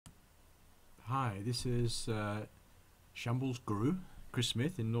Hi, this is Shambles Guru, Chris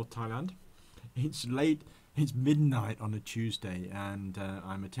Smith in North Thailand. It's late, it's midnight on a Tuesday, and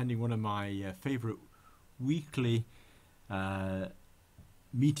I'm attending one of my favourite weekly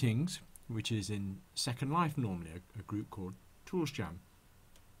meetings, which is in Second Life normally, a group called Tools Jam.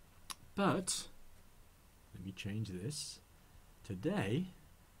 But, let me change this. Today,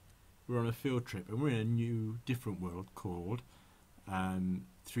 we're on a field trip, and we're in a new, different world called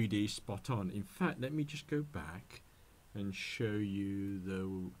 3D SpotON. In fact, let me just go back and show you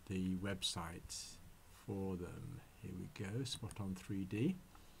the website for them. Here we go, SpotON3D.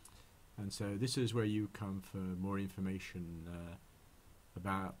 And so this is where you come for more information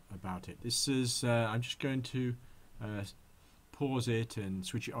about it. This is I'm just going to pause it and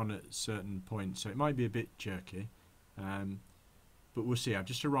switch it on at certain points, so it might be a bit jerky, but we'll see. I've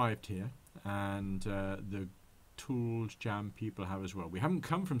just arrived here, and the Tools Jam people have as well. We haven't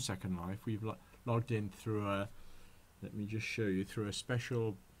come from Second Life. We've logged in through a, let me just show you, through a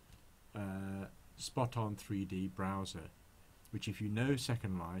special SpotON3D browser, which if you know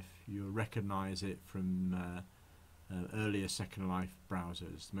Second Life, you'll recognize it from earlier Second Life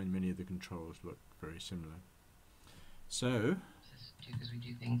browsers. Many of the controls look very similar. So, because we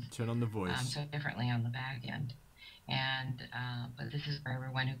do things turn on the voice. So differently on the back end. And but this is for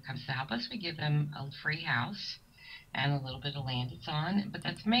everyone who comes to help us. We give them a free house and a little bit of land it's on, but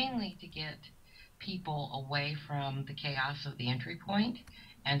that's mainly to get people away from the chaos of the entry point,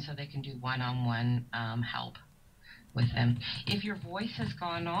 and so they can do one-on-one help with them. If your voice has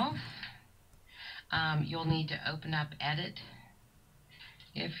gone off, you'll need to open up Edit.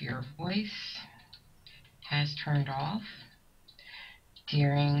 If your voice has turned off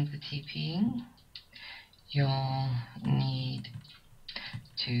during the TPing, you'll need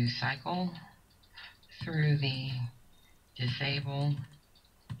to cycle through the Disable,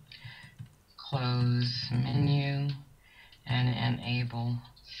 Close menu, and Enable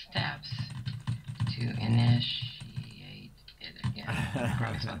steps to initiate it again.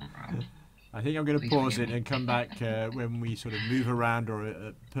 I think I'm going to pause it and come back when we sort of move around or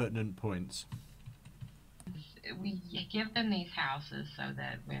at pertinent points. We give them these houses so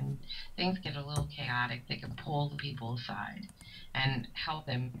that when things get a little chaotic, they can pull the people aside and help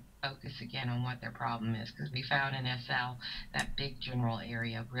them focus again on what their problem is. Because we found in SL that big general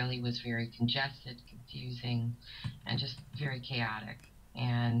area really was very congested, confusing, and just very chaotic.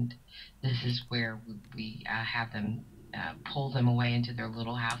 And this is where we have them pull them away into their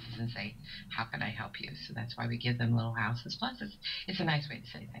little houses and say, how can I help you? So that's why we give them little houses. Plus, it's a nice way to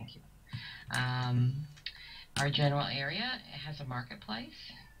say thank you. Our general area has a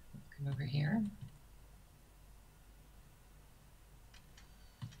marketplace. Come over here.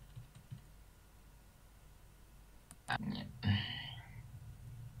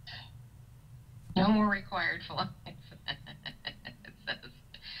 No more required for life.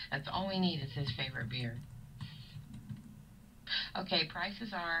 That's all we need is his favorite beer. Okay,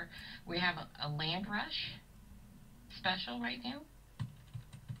 prices are, we have a Land Rush special right now.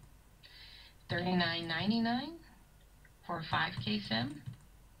 $39.99 for a 5K sim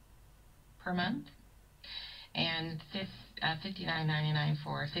per month, and $59.99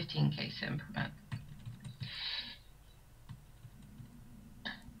 for a 15K sim per month.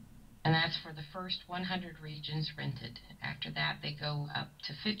 And that's for the first 100 regions rented. After that, they go up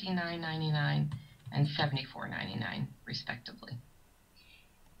to $59.99 and $74.99 respectively.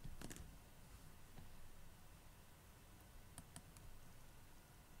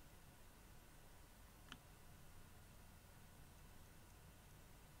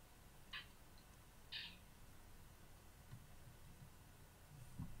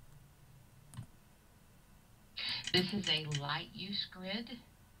 This is a light use grid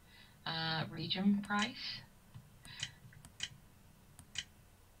region price.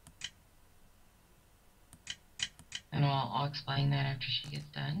 And I'll explain that after she gets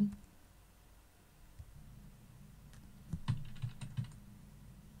done.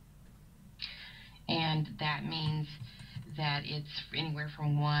 And that means that it's anywhere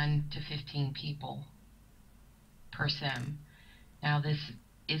from 1 to 15 people per sim. Now this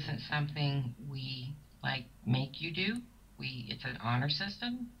isn't something we make you do. It's an honor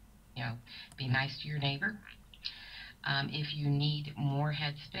system. You know, be nice to your neighbor. If you need more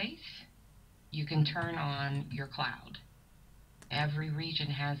headspace, you can turn on your cloud. Every region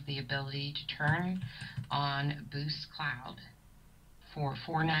has the ability to turn on Boost Cloud for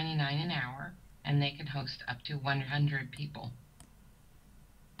 $4.99 an hour, and they can host up to 100 people.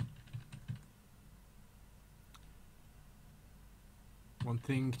 One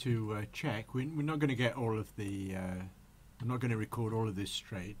thing to check, we're not going to get all of the, I'm not going to record all of this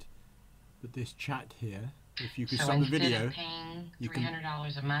straight. But this chat here, if you could So stop the instead video, of paying you can.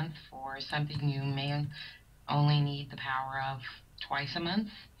 $300 a month for something you may only need the power of twice a month,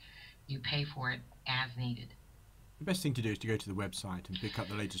 you pay for it as needed. The best thing to do is to go to the website and pick up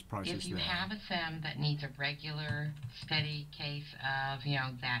the latest prices If you there. have a sim that needs a regular, steady case of,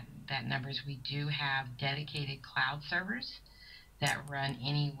 that numbers, we do have dedicated cloud servers that run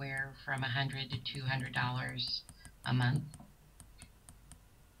anywhere from $100 to $200 a month.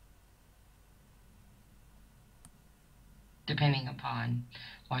 Depending upon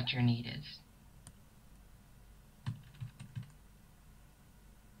what your need is.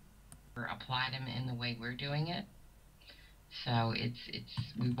 Or apply them in the way we're doing it. So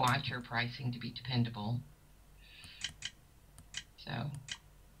we want your pricing to be dependable. So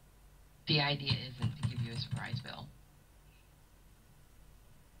the idea isn't to give you a surprise bill.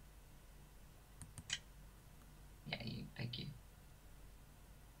 Yeah, thank you.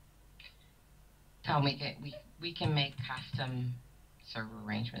 Tell me we can make custom server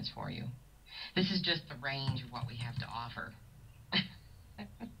arrangements for you. This is just the range of what we have to offer.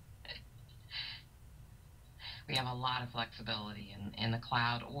 We have a lot of flexibility in the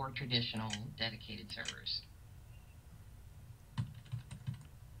cloud or traditional dedicated servers.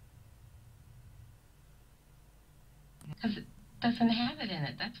 Because it doesn't have it in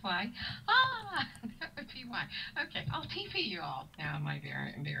it, that's why. Ah, that would be why. Okay, I'll TP you all. Now am I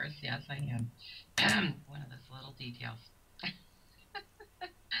very embarrassed? Yes, I am. One of those little details.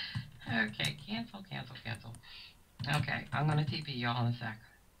 Okay, cancel. Okay, I'm going to TP you all in a sec.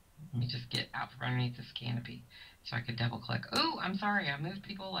 Let me just get out from underneath this canopy so I could double click. Ooh, I'm sorry, I moved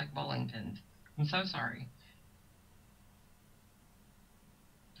people like bowling pins. I'm so sorry.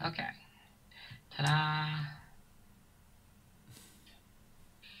 Okay. Ta-da.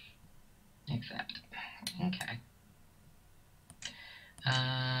 Accept. Okay.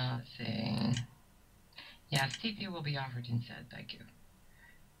 Let's see. Yes, TP will be offered instead, thank you.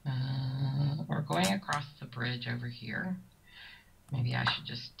 We're going across the bridge over here. Maybe I should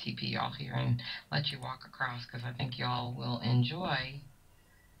just TP y'all here and let you walk across, because I think y'all will enjoy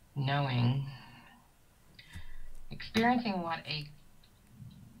experiencing what a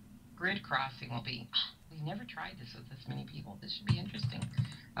grid crossing will be. We've never tried this with this many people. This should be interesting.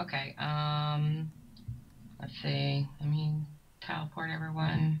 Okay, let's see. Let me teleport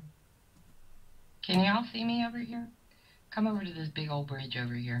everyone. Can y'all see me over here? Come over to this big old bridge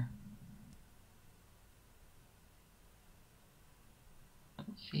over here.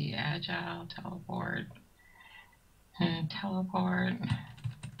 Let's see, agile, teleport, and teleport.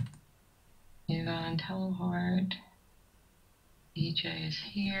 Move on, teleport. DJ is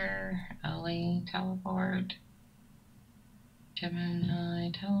here. Ellie, teleport.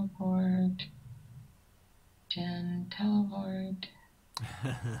 Gemini, teleport. Jen, teleport.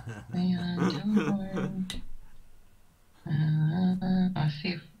 Leon, teleport. Let's see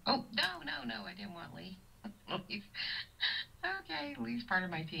if. Oh, no, I didn't want Lee. Lee's. Okay, Lee's part of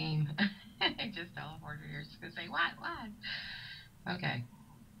my team. I just teleported here. Just gonna say, what? Okay.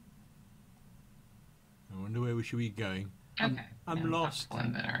 I wonder where we should be going. Okay. I'm lost.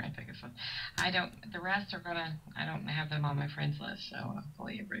 I think it's fun. The rest are gonna, I don't have them on my friends list, so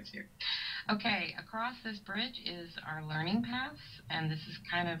hopefully everybody's here. Okay, across this bridge is our learning paths, and this is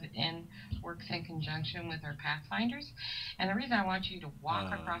kind of works in conjunction with our pathfinders. And the reason I want you to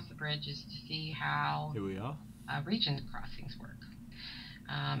walk across the bridge is to see how here we are. Region crossings work.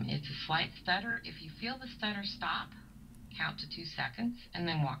 It's a slight stutter. If you feel the stutter stop, count to 2 seconds and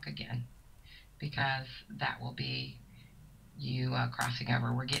then walk again, because that will be you crossing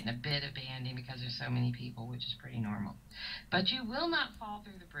over. We're getting a bit of banding because there's so many people, which is pretty normal. But you will not fall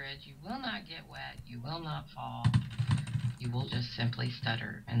through the bridge. You will not get wet. You will not fall. You will just simply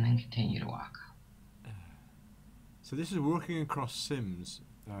stutter and then continue to walk. So this is walking across Sims,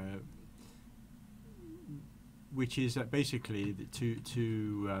 which is basically the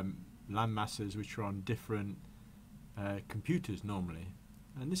two land masses which are on different computers normally.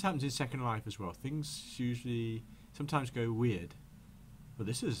 And this happens in Second Life as well. Things usually sometimes go weird, but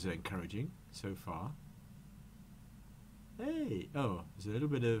this is encouraging so far. Hey, oh, there's a little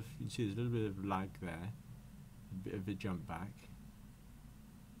bit of, you can see there's a little bit of lag there, a bit of a jump back.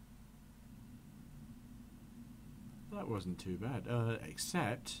 That wasn't too bad,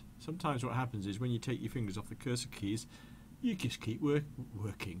 except sometimes what happens is when you take your fingers off the cursor keys, you just keep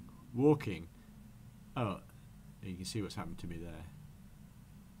walking. Oh, you can see what's happened to me there.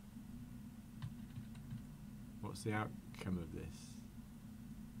 What's the outcome of this?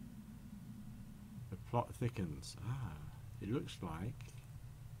 The plot thickens. It looks like,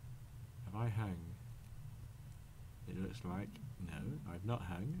 if I hang, it looks like No, I've not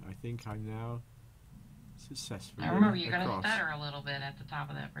hung. I think I'm now successfully I remember you're going to across. stutter a little bit at the top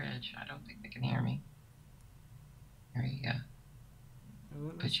of that bridge. I don't think they can hear me. There you go.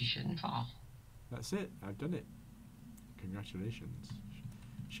 Oh, But you shouldn't fall. That's it. I've done it. Congratulations.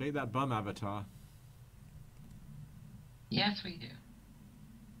 Shake that bum, Avatar. Yes, we do.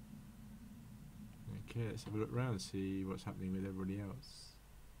 Okay, let's have a look around and see what's happening with everybody else.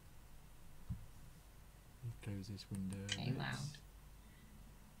 Close this window. Hey, loud.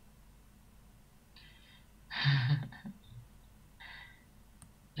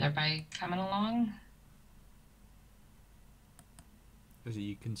 Is everybody coming along? As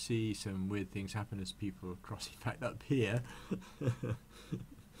you can see, some weird things happen as people cross. In fact, up here,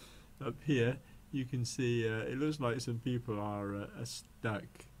 up here, you can see it looks like some people are stuck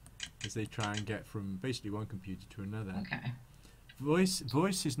as they try and get from basically one computer to another. Okay.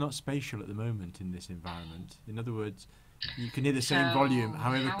 Voice is not spatial at the moment in this environment. In other words, you can hear the same volume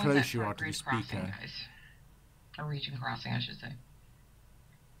however close you are to the speaker. Or region crossing, I should say.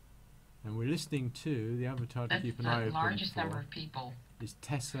 And we're listening to the Avatar to keep an eye open for. The largest number of people. Is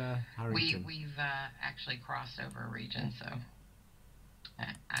Tessa Harrington. We've actually crossed over a region, so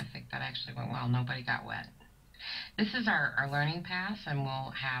I think that actually went well. Nobody got wet. This is our learning pass, and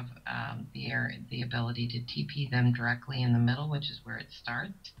we'll have the ability to TP them directly in the middle, which is where it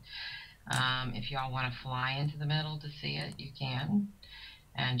starts. If you all want to fly into the middle to see it, you can,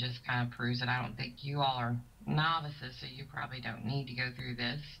 and just kind of peruse it. I don't think you all are novices, so you probably don't need to go through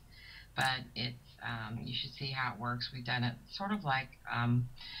this, but it's you should see how it works. We've done it sort of like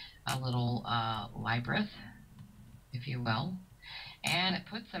a little labyrinth, if you will, and it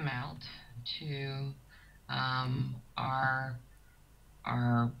puts them out to our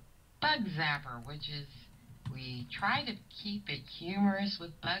bug zapper, which is, we try to keep it humorous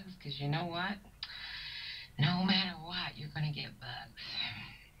with bugs, because you know what? No matter what, you're going to get bugs.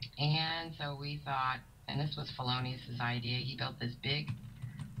 And so we thought, and this was Felonious' idea, he built this big,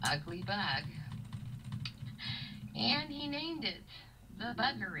 ugly bug, and he named it the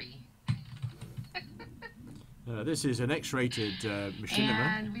Buggery. This is an X-rated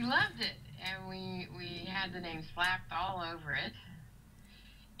machinima. And we loved it, and we had the name slapped all over it.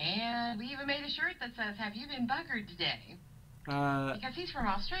 And we even made a shirt that says, "Have you been buggered today?" Because he's from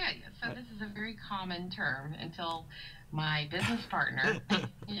Australia, so this is a very common term until my business partner,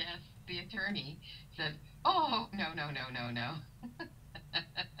 yes, the attorney, said, "Oh, no."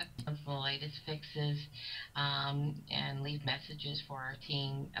 The latest fixes, and leave messages for our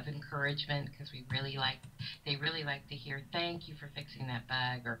team of encouragement, because they really like to hear, "Thank you for fixing that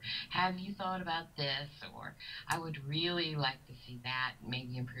bug," or "Have you thought about this?" or "I would really like to see that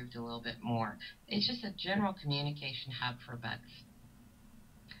maybe improved a little bit more." It's just a general communication hub for bugs.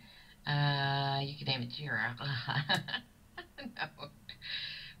 You can name it Jira. No.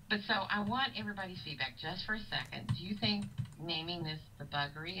 But so I want everybody's feedback just for a second. Do you think naming this the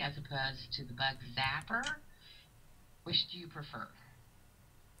Buggery as opposed to the Bug Zapper, which do you prefer?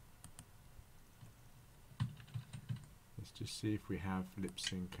 Let's just see if we have lip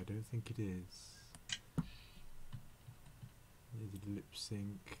sync. I don't think it is. Is it lip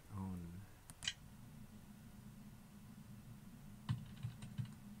sync on?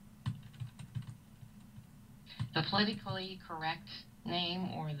 The politically correct name,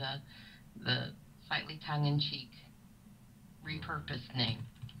 or the slightly tongue-in-cheek repurposed name?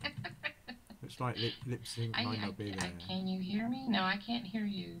 It's like lip sync might not be there. Can you hear me? No, I can't hear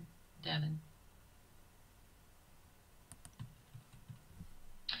you, Devin.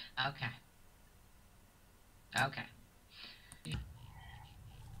 Okay,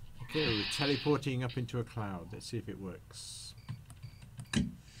 we're teleporting up into a cloud. Let's see if it works.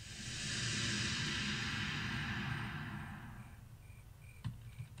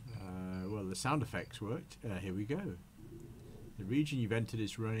 Well, the sound effects worked. Here we go. The region you've entered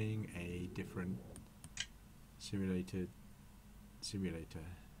is running a different simulator.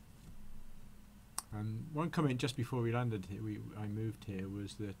 One comment just before we landed here, I moved here,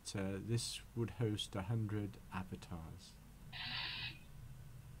 was that this would host 100 avatars.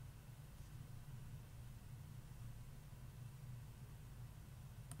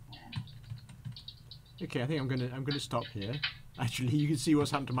 Okay, I think I'm gonna stop here. Actually, you can see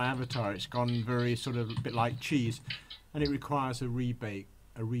what's happened to my avatar. It's gone very sort of a bit like cheese, and it requires a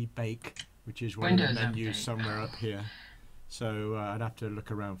rebake, which is one of the menus somewhere up here. So I'd have to look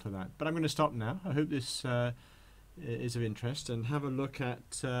around for that. But I'm going to stop now. I hope this is of interest, and have a look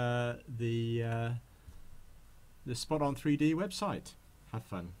at the SpotON3D website. Have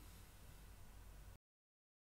fun.